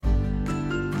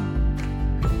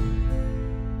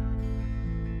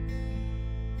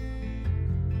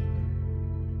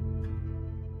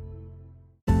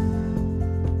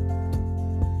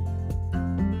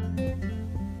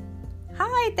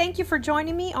thank you for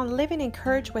joining me on Living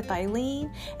Encouraged with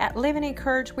Eileen. At Living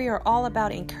Encouraged, we are all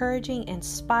about encouraging,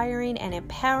 inspiring, and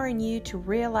empowering you to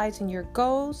realizing your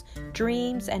goals,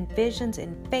 dreams, and visions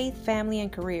in faith, family,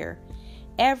 and career.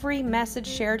 Every message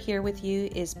shared here with you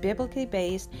is biblically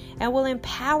based and will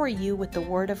empower you with the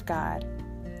Word of God.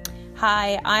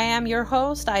 Hi, I am your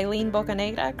host, Eileen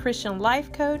Bocanegra, Christian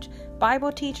life coach,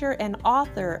 Bible teacher, and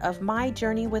author of My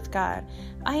Journey with God.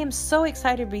 I am so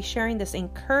excited to be sharing this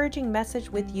encouraging message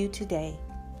with you today.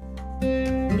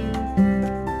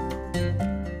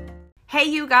 Hey,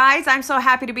 you guys, I'm so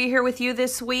happy to be here with you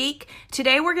this week.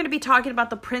 Today, we're going to be talking about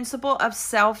the principle of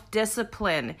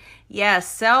self-discipline. Yes,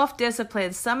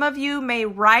 self-discipline. Some of you may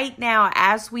right now,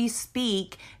 as we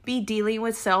speak, be dealing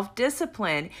with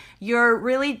self-discipline. You're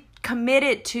really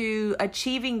committed to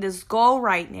achieving this goal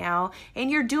right now,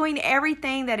 and you're doing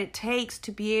everything that it takes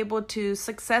to be able to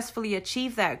successfully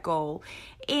achieve that goal.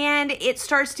 And it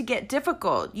starts to get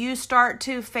difficult. You start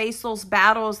to face those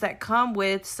battles that come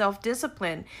with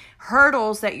self-discipline,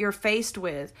 hurdles that you're faced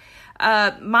with.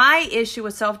 My issue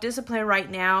with self-discipline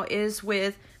right now is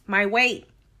with my weight.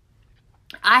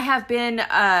 I have been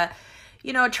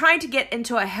trying to get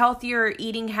into a healthier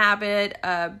eating habit,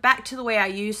 back to the way I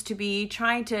used to be,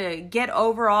 trying to get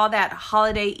over all that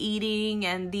holiday eating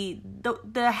and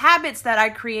the habits that I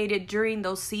created during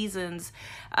those seasons.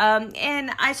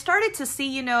 And I started to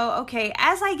see, okay,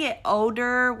 as I get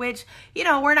older, which,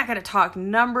 we're not going to talk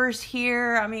numbers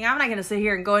here. I mean, I'm not going to sit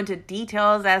here and go into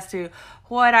details as to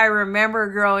what I remember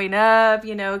growing up,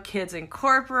 Kids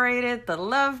Incorporated, The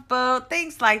Love Boat,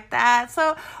 things like that. So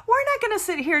we're not going to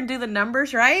sit here and do the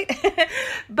numbers, right?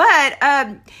 But,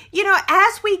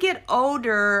 as we get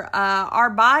older, our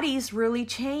bodies really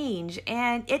change.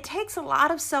 And it takes a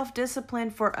lot of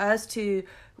self-discipline for us to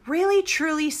really,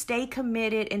 truly stay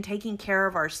committed in taking care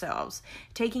of ourselves,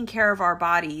 taking care of our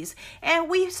bodies. And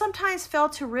we sometimes fail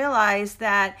to realize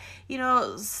that,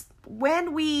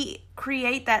 when we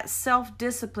create that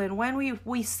self-discipline, when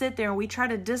we sit there and we try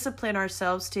to discipline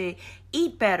ourselves to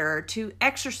eat better, to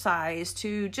exercise,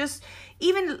 to just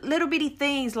even little bitty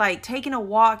things like taking a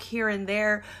walk here and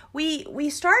there, we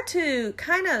start to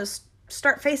kind of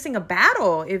start facing a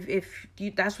battle, if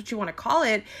that's what you want to call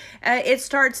it. It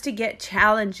starts to get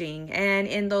challenging. And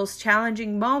in those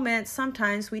challenging moments,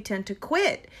 sometimes we tend to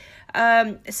quit.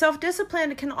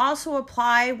 Self-discipline can also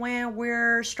apply when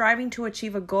we're striving to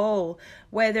achieve a goal,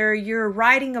 whether you're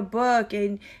writing a book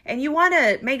and you want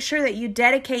to make sure that you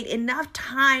dedicate enough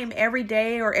time every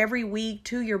day or every week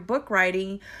to your book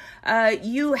writing.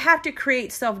 You have to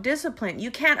create self-discipline.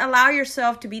 You can't allow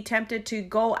yourself to be tempted to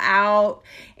go out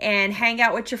and hang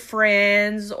out with your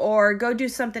friends or go do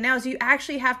something else. You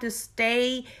actually have to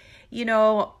stay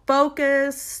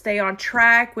focus, stay on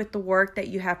track with the work that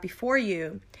you have before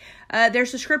you.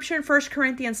 There's a scripture in 1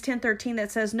 Corinthians 10:13 that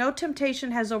says, "No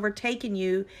temptation has overtaken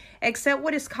you except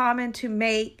what is common to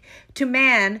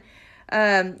man,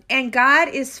 and God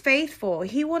is faithful.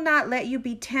 He will not let you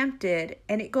be tempted."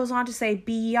 And it goes on to say,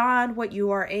 beyond what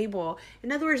you are able.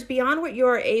 In other words, beyond what you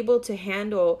are able to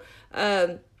handle.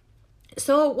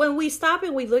 So when we stop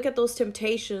and we look at those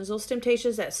temptations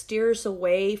that steer us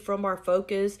away from our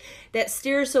focus, that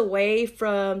steer us away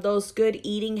from those good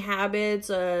eating habits,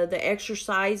 the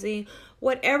exercising,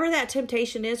 whatever that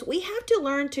temptation is, we have to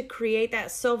learn to create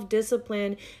that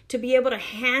self-discipline to be able to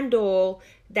handle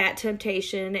that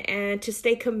temptation and to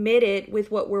stay committed with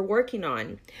what we're working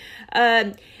on.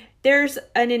 There's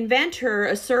an inventor,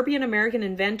 a Serbian-American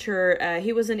inventor.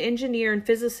 He was an engineer and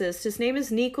physicist. His name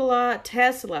is Nikola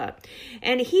Tesla.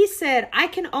 And he said, "I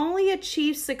can only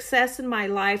achieve success in my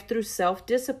life through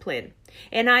self-discipline.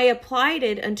 And I applied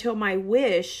it until my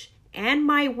wish and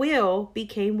my will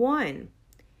became one."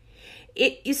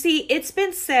 You see, it's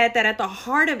been said that at the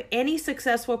heart of any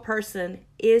successful person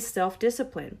is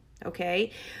self-discipline. Okay,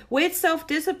 with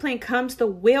self-discipline comes the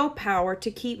willpower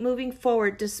to keep moving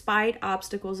forward despite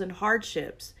obstacles and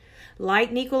hardships.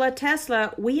 Like Nikola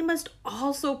Tesla, we must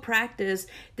also practice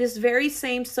this very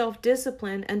same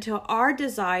self-discipline until our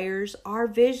desires, our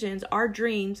visions, our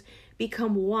dreams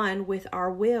become one with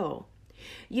our will.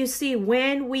 You see,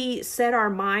 when we set our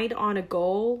mind on a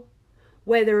goal,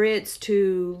 whether it's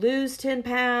to lose 10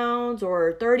 pounds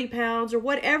or 30 pounds or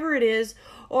whatever it is,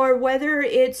 or whether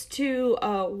it's to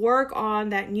work on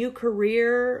that new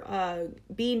career,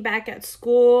 being back at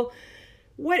school,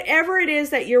 whatever it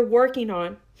is that you're working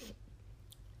on,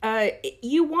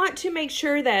 you want to make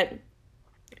sure that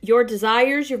your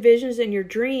desires, your visions, and your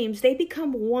dreams, they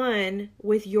become one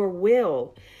with your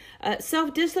will.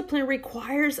 Self-discipline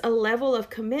requires a level of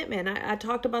commitment. I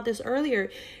talked about this earlier.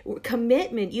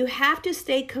 Commitment. You have to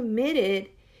stay committed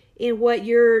in what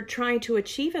you're trying to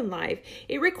achieve in life.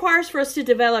 It requires for us to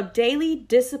develop daily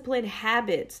disciplined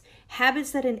habits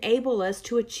that enable us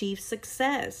to achieve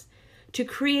success, to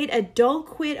create a don't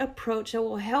quit approach that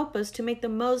will help us to make the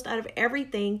most out of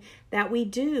everything that we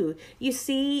do. You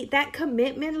see, that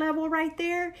commitment level right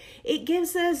there, it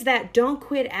gives us that don't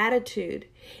quit attitude.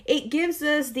 It gives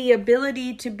us the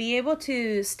ability to be able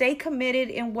to stay committed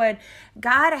in what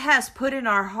God has put in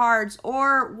our hearts,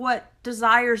 or what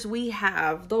desires we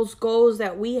have, those goals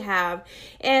that we have.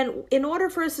 And in order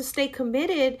for us to stay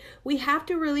committed, we have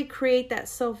to really create that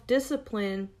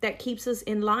self-discipline that keeps us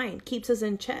in line, keeps us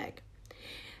in check.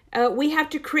 We have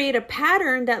to create a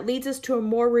pattern that leads us to a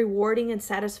more rewarding and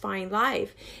satisfying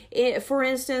life. For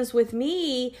instance, with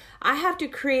me, I have to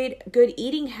create good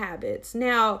eating habits.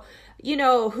 Now,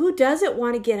 who doesn't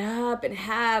want to get up and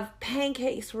have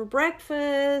pancakes for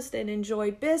breakfast and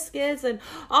enjoy biscuits and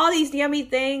all these yummy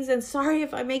things? And sorry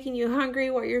if I'm making you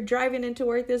hungry while you're driving into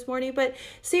work this morning, but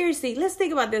seriously, let's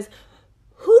think about this.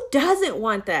 Who doesn't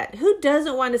want that? Who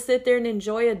doesn't want to sit there and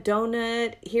enjoy a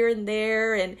donut here and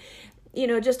there and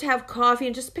just have coffee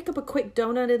and just pick up a quick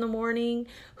donut in the morning?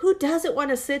 Who doesn't want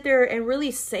to sit there and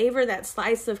really savor that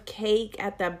slice of cake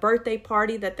at that birthday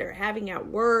party that they're having at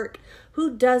work?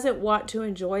 Who doesn't want to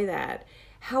enjoy that?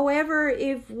 However,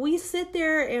 if we sit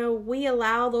there and we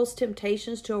allow those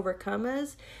temptations to overcome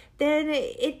us, then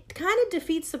it kind of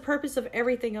defeats the purpose of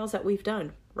everything else that we've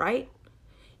done, right?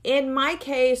 In my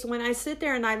case, when I sit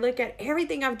there and I look at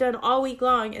everything I've done all week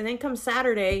long, and then come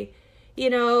Saturday,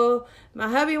 my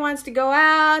hubby wants to go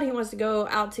out. He wants to go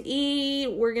out to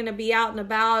eat. We're going to be out and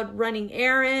about running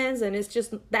errands, and it's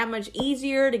just that much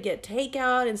easier to get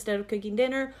takeout instead of cooking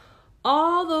dinner.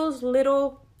 All those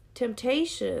little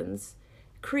temptations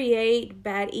create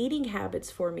bad eating habits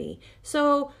for me.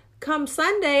 So come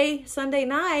Sunday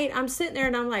night, I'm sitting there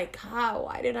and I'm like, God,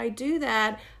 why did I do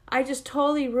that? I just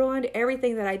totally ruined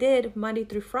everything that I did Monday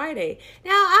through Friday.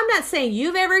 Now, I'm not saying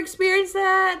you've ever experienced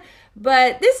that,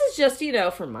 but this is just,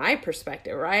 from my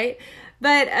perspective, right?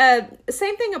 But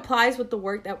same thing applies with the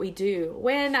work that we do.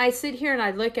 When I sit here and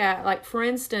I look at, like, for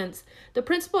instance, the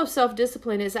principle of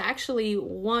self-discipline is actually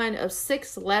one of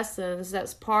 6 lessons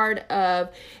that's part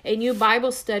of a new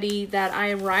Bible study that I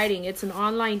am writing. It's an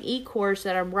online e-course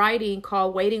that I'm writing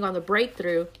called Waiting on the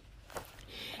Breakthrough.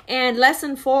 And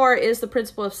lesson 4 is the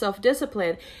principle of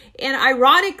self-discipline. And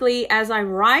ironically, as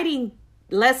I'm writing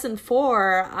lesson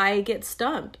 4, I get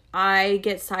stumped. I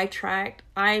get sidetracked.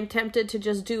 I'm tempted to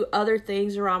just do other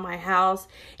things around my house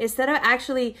instead of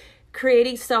actually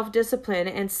creating self-discipline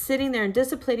and sitting there and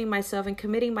disciplining myself and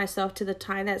committing myself to the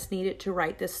time that's needed to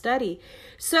write this study.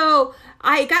 So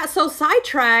I got so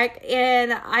sidetracked,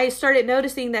 and I started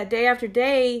noticing that day after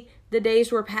day, the days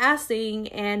were passing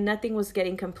and nothing was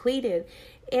getting completed.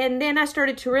 And then I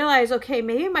started to realize, okay,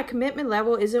 maybe my commitment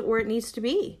level isn't where it needs to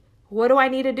be. What do I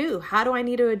need to do? How do I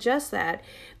need to adjust that?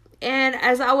 And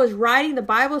as I was writing the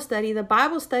Bible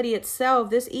study itself,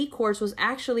 this e-course was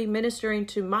actually ministering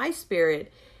to my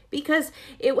spirit, because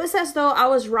it was as though I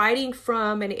was writing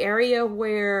from an area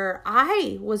where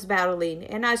I was battling.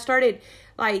 And I started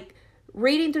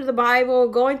reading through the Bible,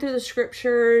 going through the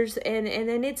scriptures, and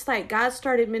then it's like God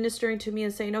started ministering to me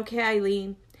and saying, okay,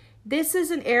 Eileen, this is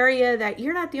an area that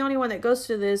you're not the only one that goes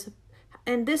through this.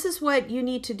 And this is what you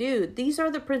need to do. These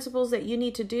are the principles that you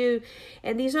need to do.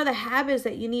 And these are the habits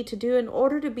that you need to do in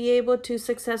order to be able to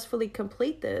successfully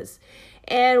complete this.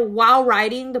 And while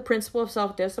writing the principle of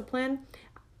self-discipline,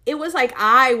 it was like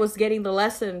I was getting the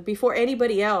lesson before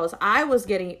anybody else. I was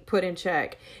getting put in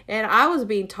check, and I was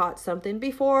being taught something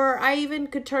before I even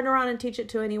could turn around and teach it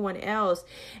to anyone else.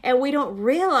 And we don't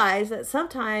realize that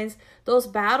sometimes those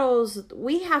battles,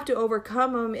 we have to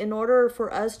overcome them in order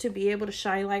for us to be able to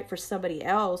shine light for somebody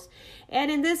else.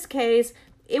 And in this case,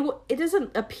 it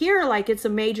doesn't appear like it's a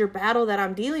major battle that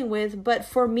I'm dealing with, but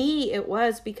for me it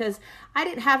was, because I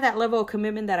didn't have that level of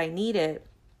commitment that I needed.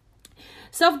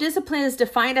 Self-discipline is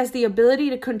defined as the ability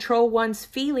to control one's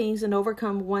feelings and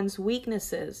overcome one's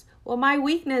weaknesses. Well, my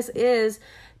weakness is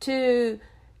to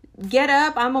get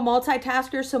up. I'm a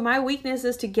multitasker, so my weakness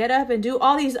is to get up and do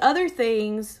all these other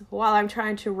things while I'm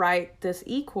trying to write this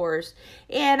e-course.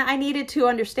 And I needed to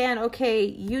understand, okay,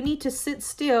 you need to sit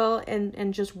still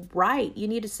and just write. You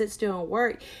need to sit still and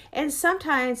work. And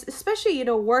sometimes, especially,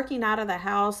 working out of the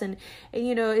house and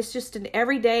it's just an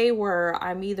everyday where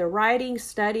I'm either writing,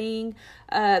 studying.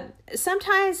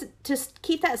 Sometimes to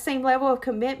keep that same level of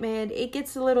commitment, it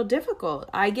gets a little difficult.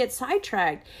 I get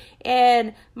sidetracked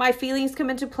and my feelings come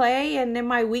into play, and then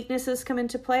my weaknesses come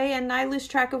into play, and I lose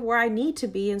track of where I need to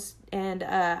be, and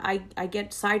I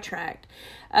get sidetracked.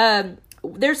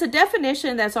 There's a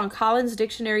definition that's on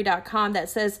collinsdictionary.com that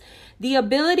says the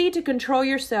ability to control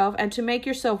yourself and to make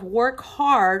yourself work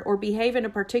hard or behave in a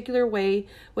particular way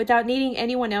without needing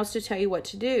anyone else to tell you what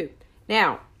to do.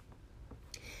 Now,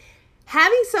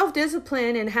 having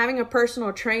self-discipline and having a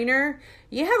personal trainer,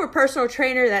 you have a personal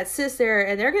trainer that sits there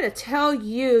and they're going to tell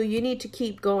you need to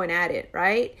keep going at it,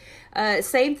 right?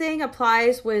 Same thing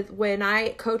applies with when I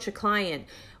coach a client.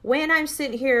 When I'm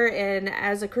sitting here and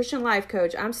as a Christian life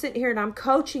coach, I'm sitting here and I'm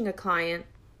coaching a client,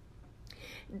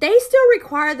 they still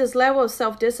require this level of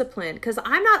self-discipline because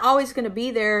I'm not always going to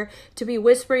be there to be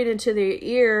whispering into their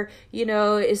ear,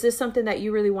 is this something that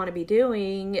you really want to be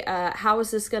doing? How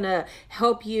is this going to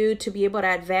help you to be able to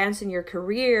advance in your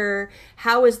career?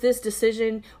 How is this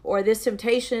decision or this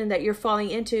temptation that you're falling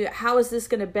into, how is this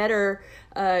going to better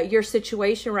your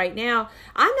situation right now?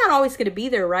 I'm not always going to be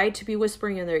there, right, to be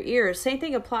whispering in their ears. Same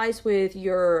thing applies with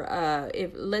your,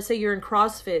 if let's say you're in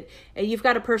CrossFit and you've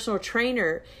got a personal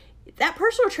trainer. That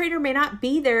personal trainer may not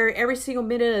be there every single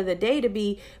minute of the day to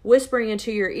be whispering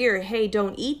into your ear, hey,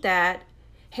 don't eat that.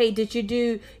 Hey, did you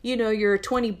do, your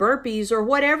 20 burpees or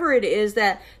whatever it is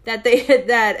that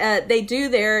they do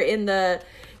there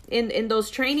in those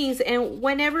trainings. And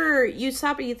whenever you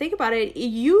stop and you think about it,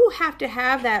 you have to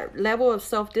have that level of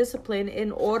self-discipline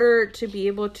in order to be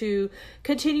able to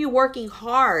continue working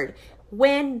hard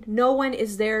when no one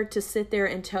is there to sit there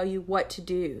and tell you what to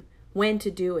do, when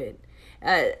to do it.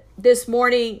 This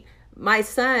morning, my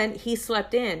son, he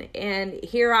slept in, and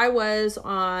here I was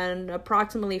on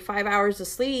approximately 5 hours of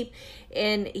sleep,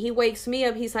 and he wakes me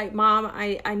up. He's like, Mom,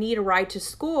 I need a ride to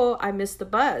school. I missed the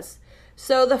bus.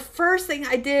 So the first thing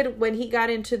I did when he got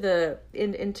into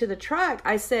the truck,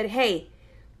 I said, hey,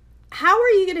 how are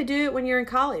you going to do it when you're in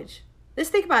college? Let's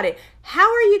think about it.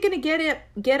 How are you going to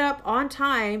get up on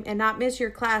time and not miss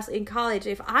your class in college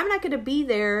if I'm not going to be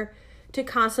there to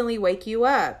constantly wake you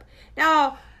up?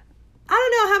 Now, I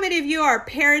don't know how many of you are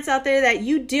parents out there that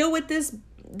you deal with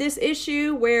this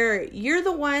issue where you're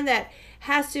the one that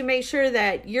has to make sure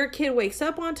that your kid wakes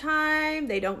up on time,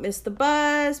 they don't miss the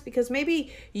bus, because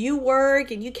maybe you work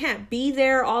and you can't be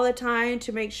there all the time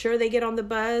to make sure they get on the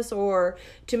bus or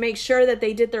to make sure that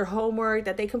they did their homework,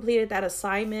 that they completed that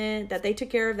assignment, that they took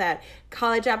care of that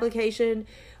college application.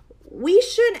 We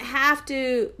shouldn't have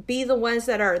to be the ones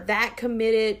that are that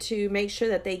committed to make sure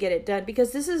that they get it done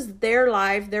because this is their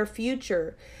life, their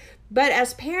future. But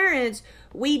as parents,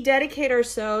 we dedicate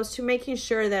ourselves to making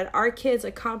sure that our kids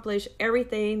accomplish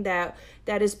everything that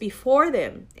is before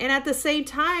them. And at the same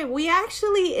time, we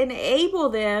actually enable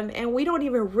them, and we don't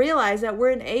even realize that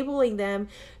we're enabling them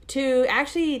to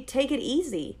actually take it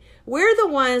easy. We're the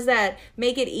ones that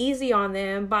make it easy on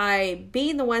them by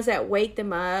being the ones that wake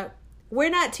them up. We're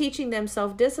not teaching them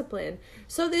self-discipline.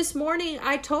 So this morning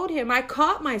I told him, I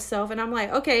caught myself and I'm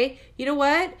like, okay, you know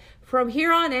what? From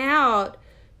here on out,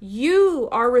 you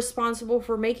are responsible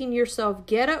for making yourself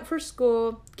get up for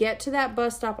school, get to that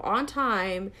bus stop on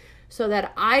time so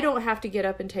that I don't have to get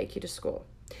up and take you to school.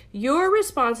 You're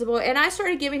responsible. And I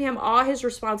started giving him all his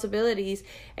responsibilities.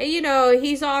 And,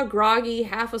 he's all groggy,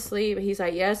 half asleep. He's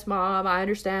like, yes, Mom, I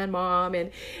understand, Mom.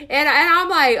 And I'm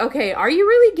like, okay, are you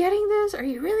really getting this? Are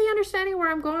you really understanding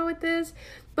where I'm going with this?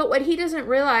 But what he doesn't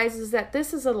realize is that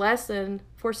this is a lesson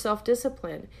for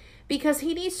self-discipline because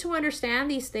he needs to understand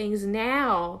these things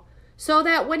now so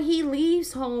that when he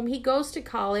leaves home, he goes to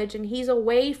college and he's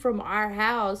away from our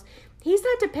house, he's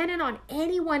not dependent on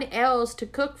anyone else to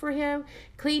cook for him,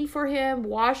 clean for him,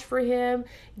 wash for him,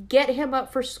 get him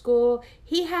up for school.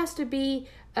 He has to be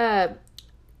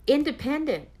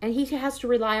independent and he has to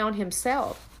rely on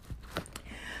himself.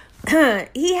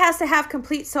 He has to have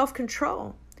complete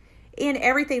self-control in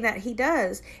everything that he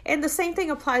does. And the same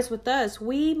thing applies with us.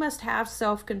 We must have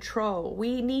self-control.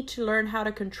 We need to learn how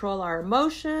to control our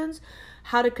emotions,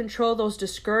 how to control those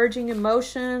discouraging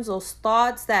emotions, those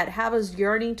thoughts that have us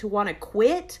yearning to want to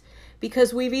quit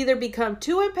because we've either become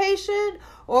too impatient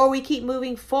or we keep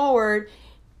moving forward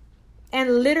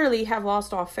and literally have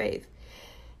lost all faith.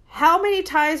 How many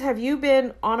times have you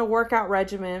been on a workout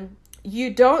regimen?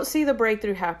 You don't see the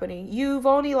breakthrough happening. You've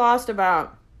only lost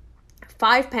about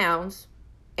 5 pounds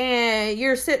and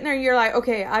you're sitting there and you're like,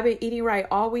 okay, I've been eating right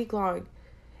all week long.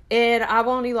 And I've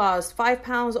only lost 5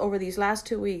 pounds over these last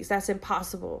 2 weeks. That's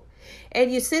impossible.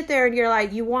 And you sit there and you're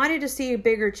like, you wanted to see a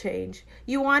bigger change.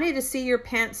 You wanted to see your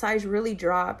pant size really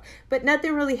drop, but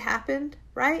nothing really happened,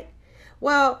 right?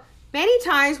 Well, Many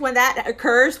times when that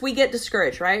occurs, we get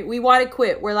discouraged, right? We want to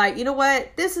quit. We're like, you know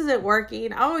what? This isn't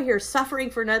working. I'm over here suffering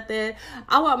for nothing.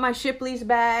 I want my Shipley's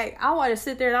back. I want to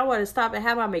sit there and I want to stop and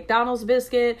have my McDonald's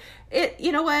biscuit.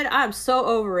 You know what? I'm so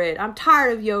over it. I'm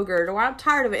tired of yogurt, or I'm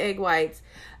tired of egg whites.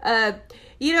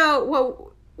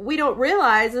 What we don't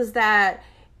realize is that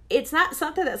it's not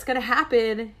something that's going to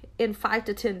happen in 5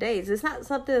 to 10 days. It's not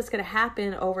something that's going to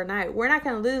happen overnight. We're not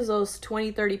going to lose those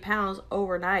 20, 30 pounds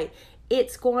overnight.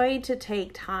 It's going to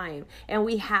take time, and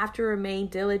we have to remain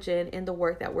diligent in the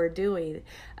work that we're doing.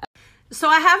 So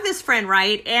I have this friend,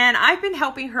 right? And I've been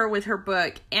helping her with her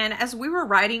book. And as we were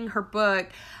writing her book,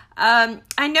 I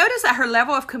noticed that her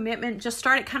level of commitment just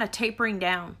started kind of tapering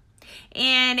down.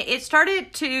 And it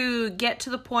started to get to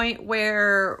the point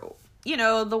where,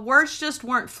 the words just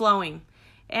weren't flowing.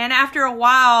 And after a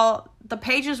while, the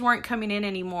pages weren't coming in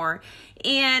anymore.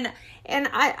 And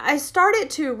I started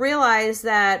to realize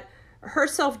that her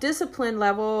self-discipline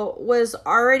level was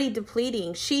already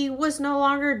depleting. She was no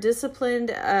longer disciplined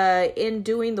in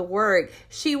doing the work.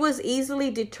 She was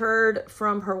easily deterred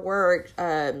from her work.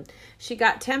 She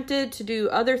got tempted to do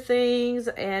other things,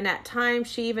 and at times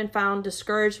she even found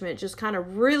discouragement just kind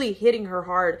of really hitting her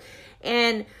hard.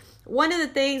 And one of the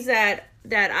things that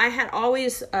I had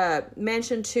always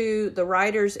mentioned to the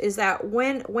writers is that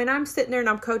when I'm sitting there and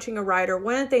I'm coaching a writer,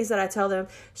 one of the things that I tell them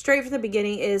straight from the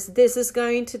beginning is this is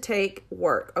going to take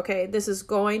work, okay? This is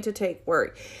going to take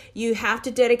work. You have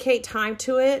to dedicate time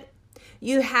to it.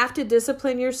 You have to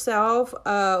discipline yourself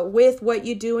with what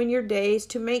you do in your days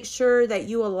to make sure that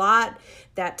you allot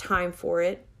that time for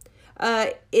it.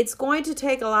 It's going to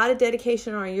take a lot of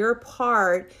dedication on your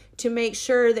part to make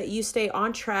sure that you stay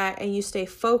on track and you stay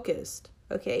focused,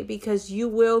 okay? Because you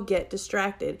will get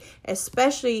distracted,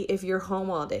 especially if you're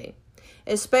home all day.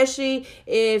 Especially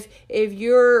if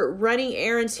you're running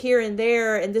errands here and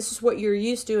there and this is what you're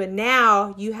used to, and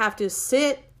now you have to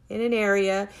sit in an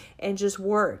area and just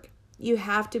work. You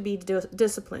have to be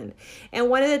disciplined. And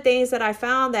one of the things that I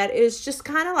found that is just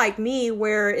kind of like me,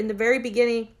 where in the very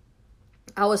beginning,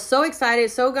 I was so excited,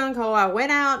 so gung-ho. I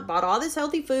went out, bought all this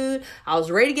healthy food. I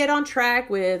was ready to get on track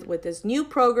with this new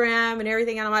program and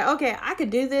everything. And I'm like, okay, I could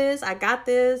do this. I got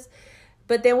this.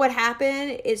 But then what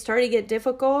happened? It started to get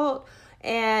difficult,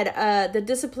 and the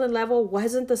discipline level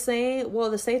wasn't the same. Well,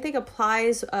 the same thing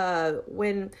applies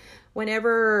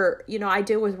whenever, I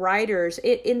deal with writers.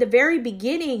 In the very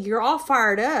beginning, you're all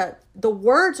fired up. The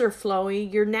words are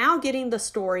flowing. You're now getting the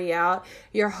story out.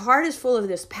 Your heart is full of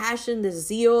this passion, this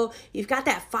zeal. You've got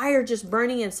that fire just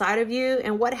burning inside of you.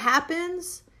 And what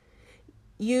happens?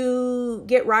 You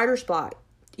get writer's block.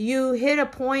 You hit a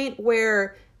point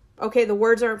where, okay, the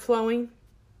words aren't flowing.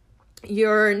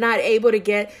 You're not able to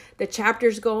get the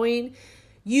chapters going.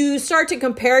 You start to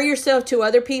compare yourself to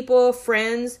other people,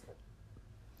 friends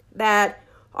that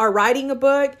are writing a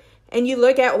book, and you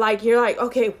look at you're like,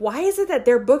 okay, why is it that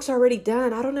their book's already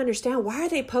done? I don't understand. Why are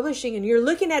they publishing? And you're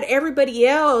looking at everybody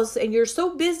else, and you're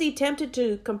so busy, tempted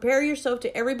to compare yourself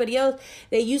to everybody else,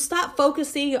 that you stop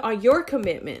focusing on your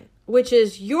commitment, which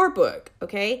is your book,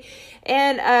 okay?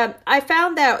 And I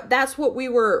found that that's what we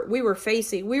were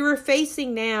facing. We were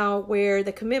facing now where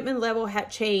the commitment level had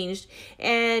changed,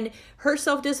 and her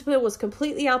self-discipline was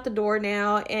completely out the door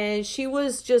now, and she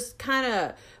was just kind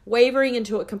of wavering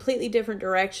into a completely different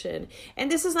direction.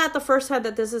 And this is not the first time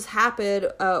that this has happened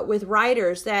with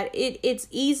writers, that it's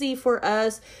easy for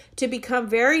us to become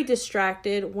very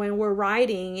distracted when we're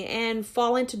writing and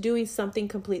fall into doing something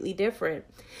completely different.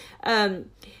 And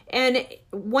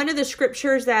one of the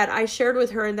scriptures that I shared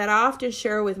with her, and that I often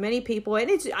share with many people,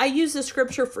 and I use the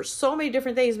scripture for so many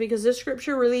different things, because this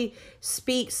scripture really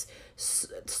speaks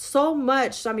so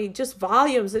much, just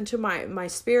volumes into my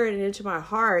spirit and into my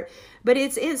heart. But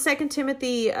it's in 2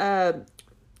 Timothy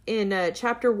in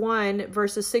chapter 1,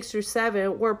 verses 6 through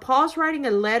 7, where Paul's writing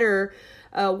a letter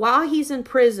while he's in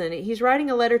prison. He's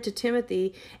writing a letter to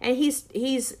Timothy, and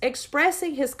he's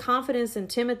expressing his confidence in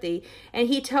Timothy. And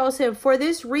he tells him, "For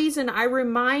this reason, I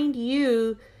remind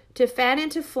you to fan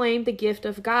into flame the gift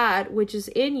of God, which is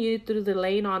in you through the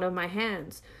laying on of my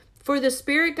hands. For the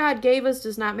Spirit God gave us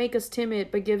does not make us timid,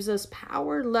 but gives us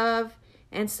power, love,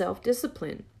 and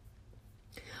self-discipline."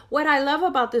 What I love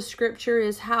about this scripture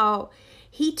is how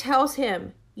he tells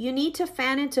him, you need to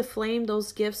fan into flame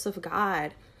those gifts of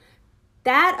God.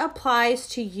 That applies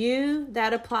to you.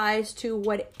 That applies to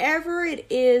whatever it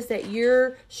is that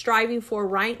you're striving for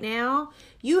right now.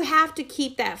 You have to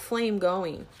keep that flame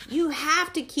going. You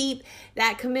have to keep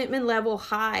that commitment level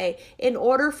high in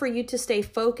order for you to stay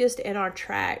focused and on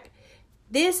track.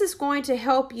 This is going to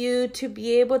help you to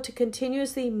be able to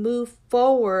continuously move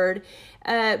forward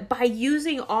by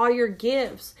using all your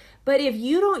gifts, But if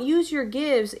you don't use your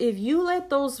gifts, if you let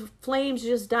those flames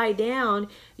just die down,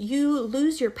 you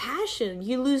lose your passion,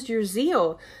 you lose your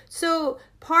zeal. So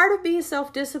part of being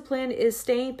self-disciplined is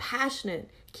staying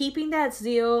passionate, keeping that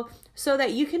zeal so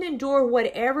that you can endure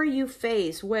whatever you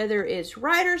face, whether it's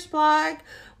writer's block,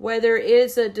 whether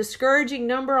it's a discouraging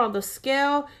number on the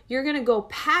scale. You're going to go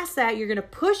past that. You're going to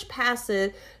push past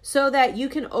it so that you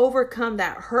can overcome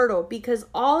that hurdle, because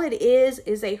all it is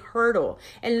a hurdle.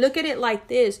 And look at it like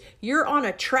this. You're on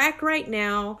a track right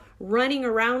now, running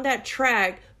around that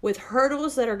track with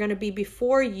hurdles that are going to be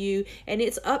before you, and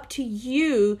it's up to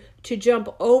you to jump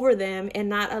over them and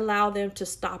not allow them to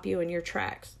stop you in your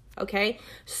tracks. Okay,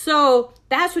 so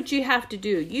that's what you have to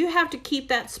do. You have to keep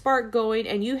that spark going,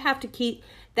 and you have to keep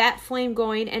that flame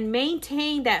going and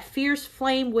maintain that fierce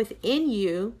flame within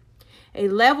you, a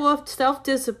level of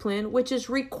self-discipline which is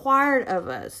required of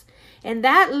us. And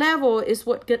that level is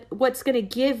what's going to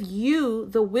give you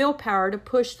the willpower to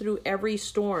push through every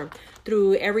storm,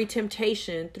 through every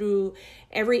temptation, through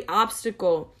every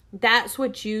obstacle. That's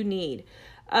what you need.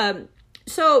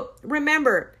 So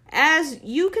remember, as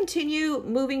you continue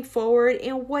moving forward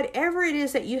in whatever it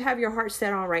is that you have your heart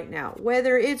set on right now,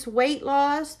 whether it's weight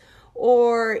loss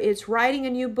or it's writing a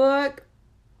new book,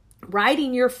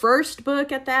 writing your first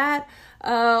book at that,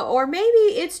 or maybe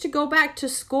it's to go back to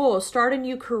school, start a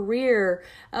new career,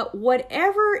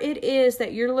 whatever it is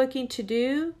that you're looking to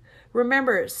do,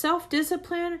 remember,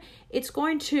 self-discipline, it's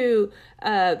going to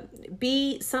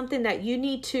be something that you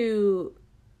need to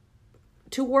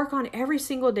work on every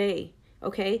single day,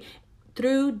 okay?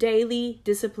 Through daily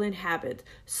discipline habits.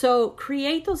 So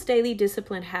create those daily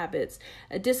discipline habits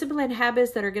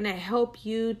that are going to help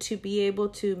you to be able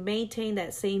to maintain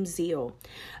that same zeal.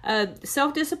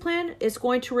 Self-discipline is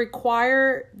going to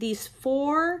require these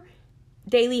 4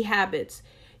 daily habits.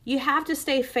 You have to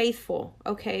stay faithful,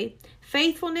 okay?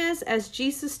 Faithfulness, as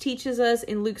Jesus teaches us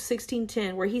in Luke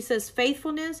 16:10, where he says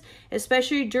faithfulness,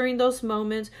 especially during those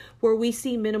moments where we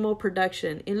see minimal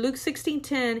production. In Luke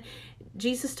 16:10,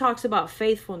 Jesus talks about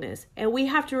faithfulness, and we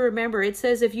have to remember, it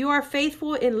says, if you are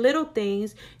faithful in little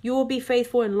things, you will be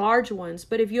faithful in large ones.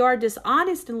 But if you are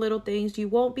dishonest in little things, you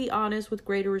won't be honest with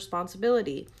greater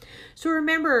responsibility. So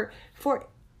remember, for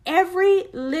every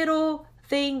little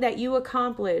thing that you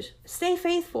accomplish, stay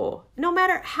faithful. No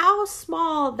matter how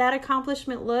small that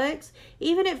accomplishment looks,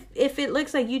 even if it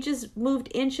looks like you just moved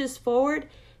inches forward,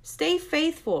 stay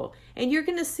faithful. And you're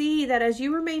going to see that as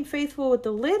you remain faithful with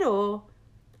the little,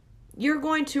 you're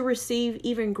going to receive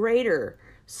even greater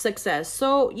success.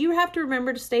 So you have to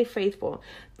remember to stay faithful.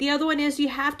 The other one is you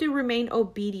have to remain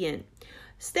obedient.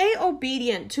 Stay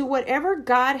obedient to whatever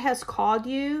God has called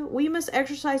you. We must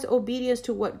exercise obedience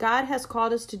to what God has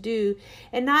called us to do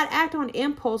and not act on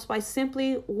impulse by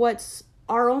simply what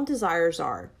our own desires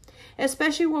are,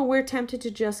 especially when we're tempted to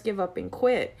just give up and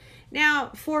quit.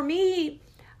 Now, for me,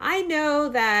 I know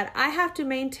that I have to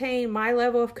maintain my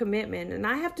level of commitment, and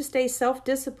I have to stay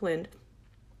self-disciplined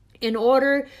in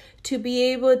order to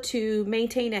be able to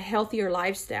maintain a healthier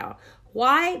lifestyle.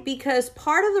 Why? Because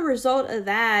part of the result of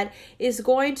that is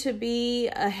going to be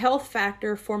a health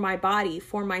factor for my body,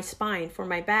 for my spine, for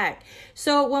my back.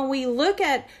 So when we look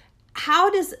at how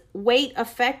does weight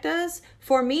affect us?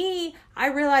 For me, I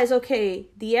realize, okay,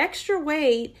 the extra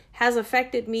weight has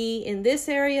affected me in this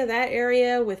area, that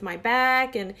area with my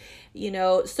back and,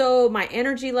 so my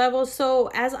energy levels. So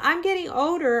as I'm getting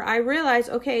older, I realize,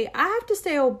 okay, I have to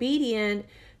stay obedient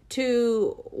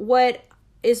to what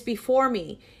is before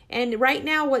me. And right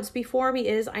now what's before me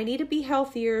is I need to be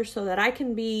healthier so that I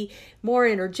can be more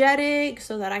energetic,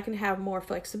 so that I can have more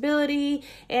flexibility.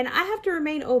 And I have to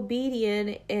remain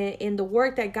obedient in the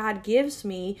work that God gives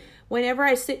me. Whenever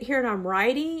I sit here and I'm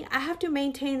writing, I have to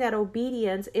maintain that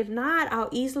obedience. If not, I'll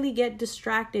easily get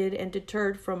distracted and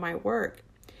deterred from my work.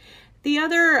 The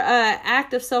other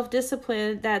act of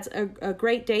self-discipline that's a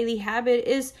great daily habit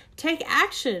is take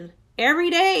action.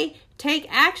 Every day, take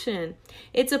action.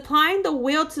 It's applying the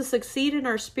will to succeed in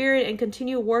our spirit and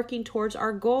continue working towards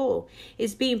our goal.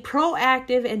 It's being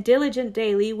proactive and diligent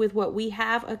daily with what we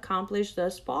have accomplished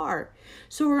thus far.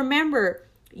 So remember,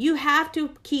 you have to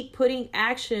keep putting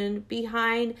action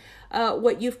behind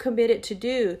what you've committed to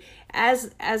do.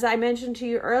 As I mentioned to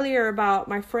you earlier about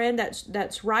my friend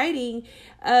that's writing,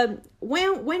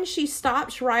 when she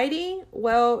stops writing,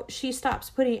 well, she stops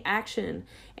putting action.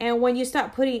 And when you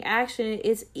stop putting action,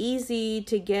 it's easy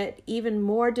to get even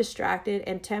more distracted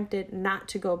and tempted not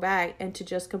to go back and to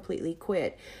just completely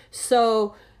quit.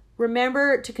 So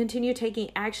remember to continue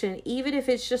taking action, even if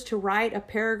it's just to write a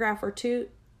paragraph or two.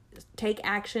 Take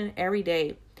action every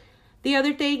day. The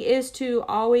other thing is to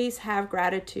always have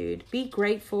gratitude. Be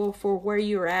grateful for where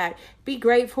you're at. Be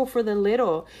grateful for the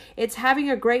little. It's having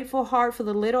a grateful heart for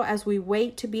the little as we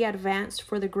wait to be advanced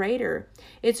for the greater.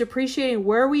 It's appreciating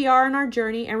where we are in our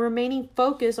journey and remaining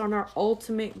focused on our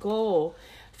ultimate goal.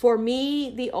 For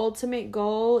me, the ultimate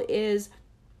goal is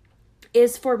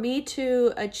for me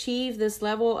to achieve this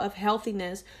level of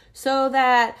healthiness so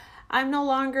that I'm no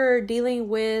longer dealing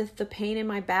with the pain in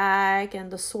my back and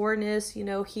the soreness,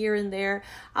 here and there.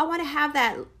 I want to have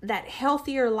that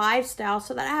healthier lifestyle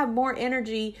so that I have more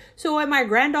energy. So when my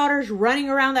granddaughter's running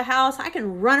around the house, I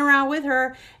can run around with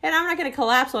her and I'm not going to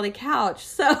collapse on the couch.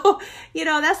 So,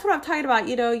 that's what I'm talking about.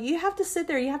 You have to sit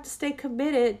there. You have to stay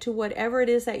committed to whatever it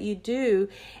is that you do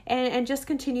and just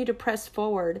continue to press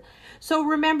forward. So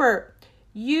remember,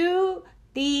 you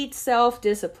need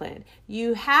self-discipline.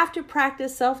 You have to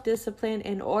practice self-discipline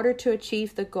in order to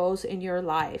achieve the goals in your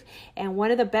life. And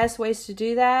one of the best ways to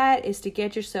do that is to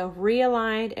get yourself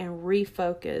realigned and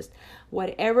refocused.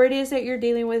 Whatever it is that you're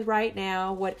dealing with right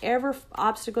now, whatever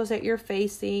obstacles that you're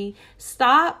facing,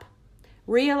 stop,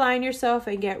 realign yourself,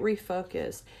 and get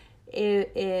refocused.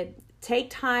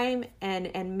 Take time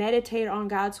and meditate on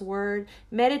God's word,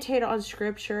 meditate on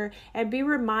scripture, and be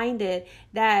reminded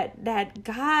that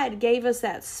God gave us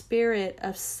that spirit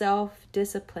of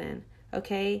self-discipline,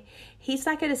 okay? He's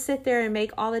not going to sit there and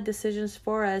make all the decisions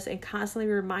for us and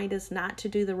constantly remind us not to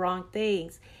do the wrong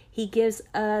things. He gives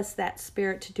us that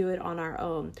spirit to do it on our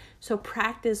own. So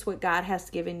practice what God has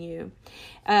given you.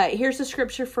 Here's a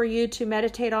scripture for you to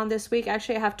meditate on this week.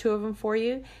 Actually, I have two of them for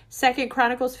you. 2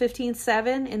 Chronicles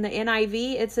 15:7 in the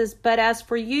NIV. It says, "But as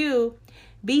for you,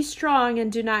 be strong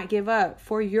and do not give up,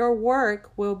 for your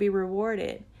work will be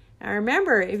rewarded." Now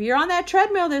remember, if you're on that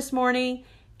treadmill this morning,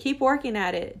 keep working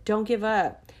at it. Don't give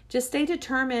up. Just stay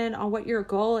determined on what your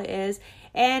goal is.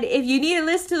 And if you need to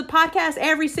listen to the podcast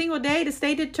every single day to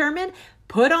stay determined,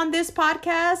 put on this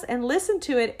podcast and listen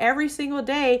to it every single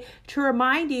day to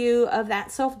remind you of that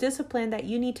self-discipline that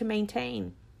you need to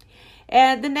maintain.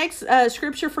 And the next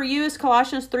scripture for you is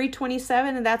Colossians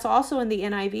 3:27, and that's also in the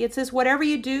NIV. It says, "Whatever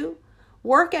you do,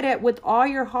 work at it with all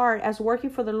your heart as working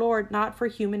for the Lord, not for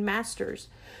human masters."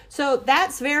 So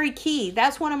that's very key.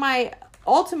 That's one of my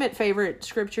ultimate favorite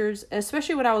scriptures,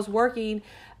 especially when I was working.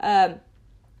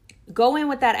 Go in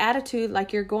with that attitude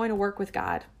like you're going to work with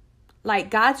God. Like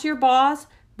God's your boss.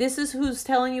 This is who's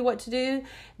telling you what to do.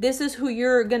 This is who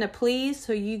you're going to please.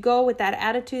 So you go with that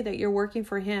attitude that you're working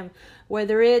for Him.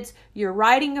 Whether it's you're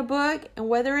writing a book and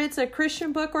whether it's a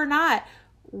Christian book or not,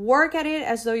 work at it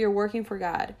as though you're working for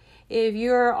God. If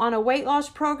you're on a weight loss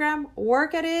program,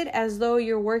 work at it as though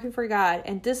you're working for God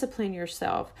and discipline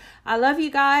yourself. I love you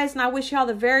guys and I wish you all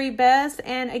the very best.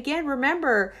 And again,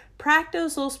 remember,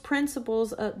 practice those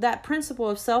principles, that principle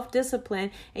of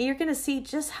self-discipline, and you're going to see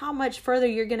just how much further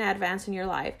you're going to advance in your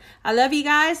life. I love you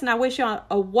guys and I wish you all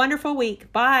a wonderful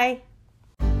week. Bye.